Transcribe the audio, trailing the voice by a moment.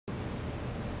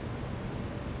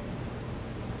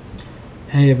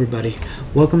Hey everybody,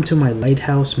 welcome to my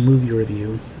Lighthouse movie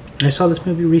review. I saw this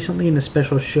movie recently in a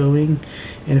special showing,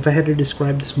 and if I had to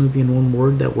describe this movie in one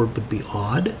word, that word would be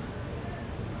odd.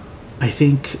 I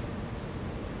think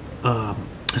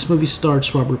this movie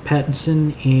stars Robert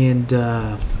Pattinson and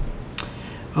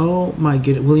oh my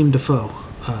goodness, William Dafoe.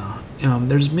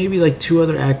 There's maybe like two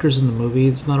other actors in the movie.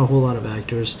 It's not a whole lot of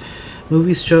actors.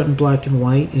 Movie's shot in black and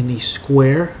white in a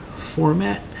square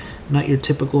format. Not your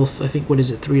typical, I think, what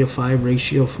is it, 3:5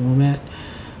 ratio format.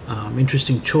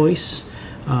 Interesting choice.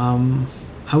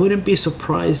 I wouldn't be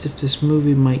surprised if this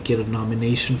movie might get a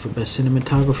nomination for Best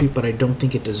Cinematography, but I don't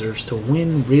think it deserves to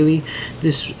win, really.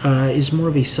 This is more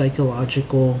of a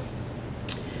psychological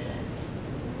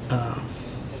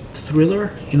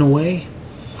thriller, in a way.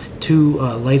 Two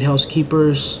lighthouse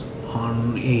keepers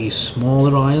on a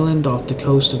smaller island off the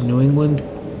coast of New England,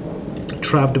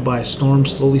 trapped by a storm,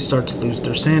 slowly start to lose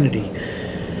their sanity.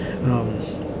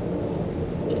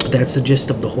 That's the gist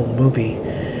of the whole movie.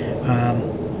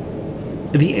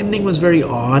 The ending was very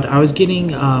odd. I was getting,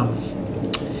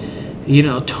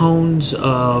 tones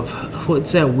of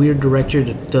what's that weird director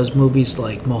that does movies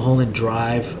like Mulholland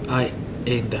Drive? I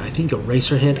think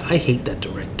Eraserhead. I hate that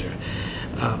director.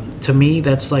 To me,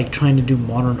 that's like trying to do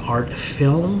modern art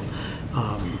film.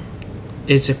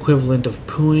 It's equivalent of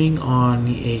pooing on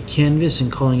a canvas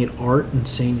and calling it art and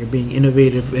saying you're being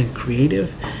innovative and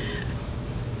creative.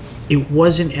 It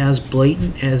wasn't as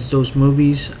blatant as those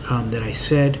movies that I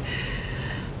said,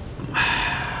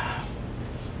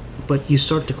 but you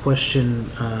start to question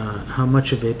how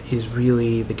much of it is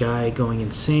really the guy going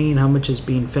insane, how much is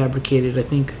being fabricated. I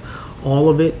think all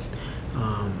of it.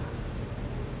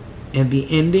 And the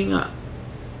ending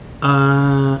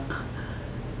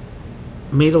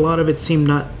made a lot of it seem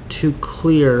not too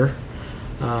clear.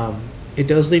 It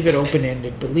does leave it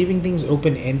open-ended, but leaving things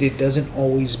open-ended doesn't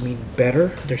always mean better.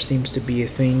 There seems to be a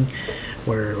thing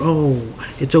where, oh,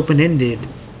 it's open-ended.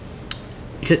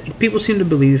 People seem to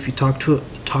believe if you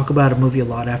talk about a movie a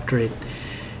lot after it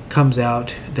comes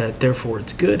out, that therefore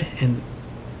it's good, and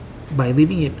by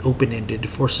leaving it open-ended, it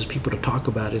forces people to talk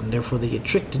about it, and therefore they get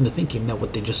tricked into thinking that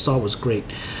what they just saw was great.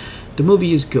 The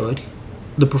movie is good.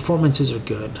 The performances are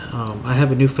good. I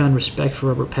have a newfound respect for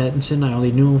Robert Pattinson. I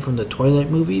only knew him from the Twilight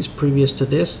movies previous to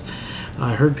this.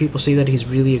 I heard people say that he's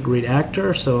really a great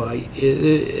actor,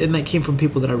 and that came from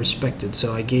people that I respected,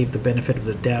 so I gave the benefit of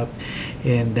the doubt.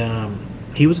 And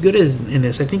he was good in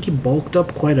this. I think he bulked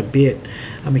up quite a bit.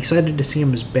 I'm excited to see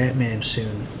him as Batman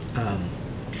soon.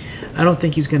 I don't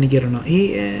think he's going to get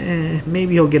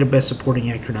maybe he'll get a Best Supporting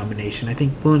Actor nomination. I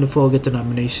think Willem Dafoe will get the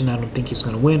nomination. I don't think he's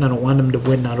going to win. I don't want him to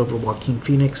win, not over Joaquin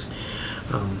Phoenix.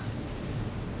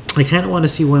 I kind of want to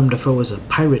see Willem Dafoe as a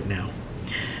pirate now.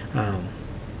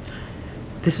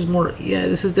 This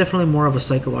is definitely more of a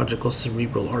psychological,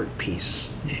 cerebral art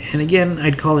piece. And again,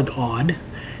 I'd call it odd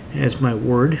as my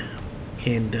word,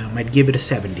 and I'd give it a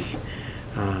 70.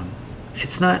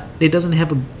 It doesn't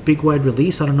have a big wide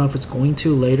release. I don't know if it's going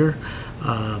to later.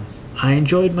 I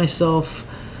enjoyed myself,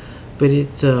 but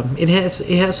it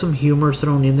has some humor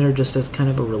thrown in there just as kind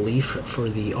of a relief for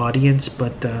the audience.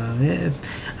 But I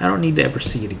don't need to ever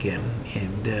see it again.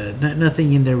 And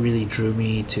nothing in there really drew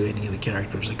me to any of the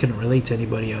characters. I couldn't relate to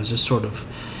anybody. I was just sort of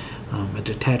a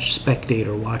detached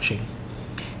spectator watching.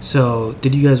 So,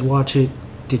 did you guys watch it?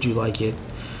 Did you like it?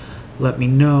 Let me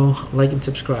know, like and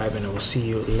subscribe, and I will see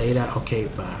you later. Okay,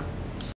 bye.